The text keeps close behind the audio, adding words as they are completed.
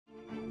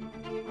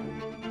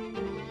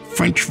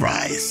French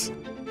fries,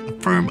 a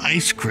firm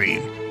ice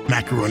cream,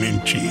 macaroni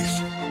and cheese,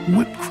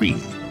 whipped cream.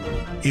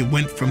 It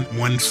went from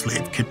one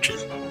slave kitchen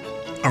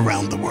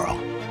around the world.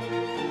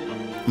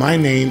 My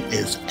name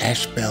is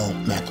Ashbell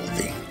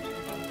McElveen.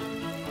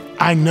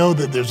 I know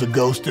that there's a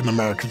ghost in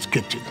America's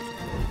kitchen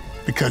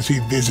because he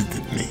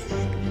visited me.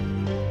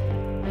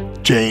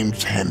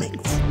 James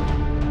Hemings.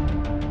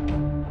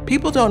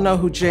 People don't know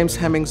who James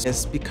Hemings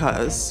is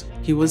because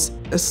he was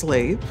a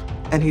slave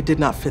and he did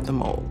not fit the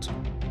mold.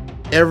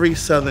 Every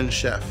Southern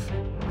chef,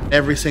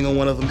 every single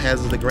one of them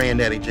has the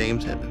granddaddy,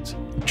 James Hemings.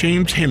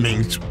 James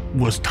Hemings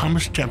was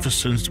Thomas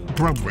Jefferson's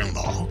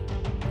brother-in-law,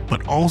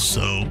 but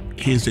also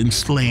his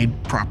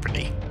enslaved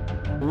property.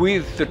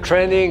 With the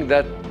training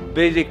that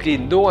basically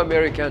no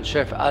American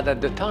chef had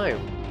at the time.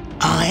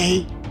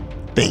 I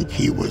think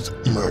he was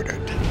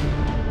murdered.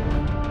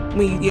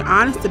 When you're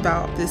honest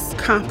about this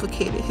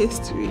complicated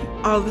history,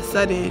 all of a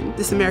sudden,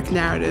 this American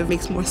narrative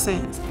makes more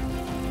sense.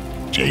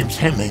 James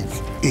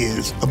Hemings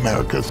is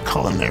America's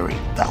culinary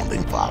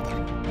founding father.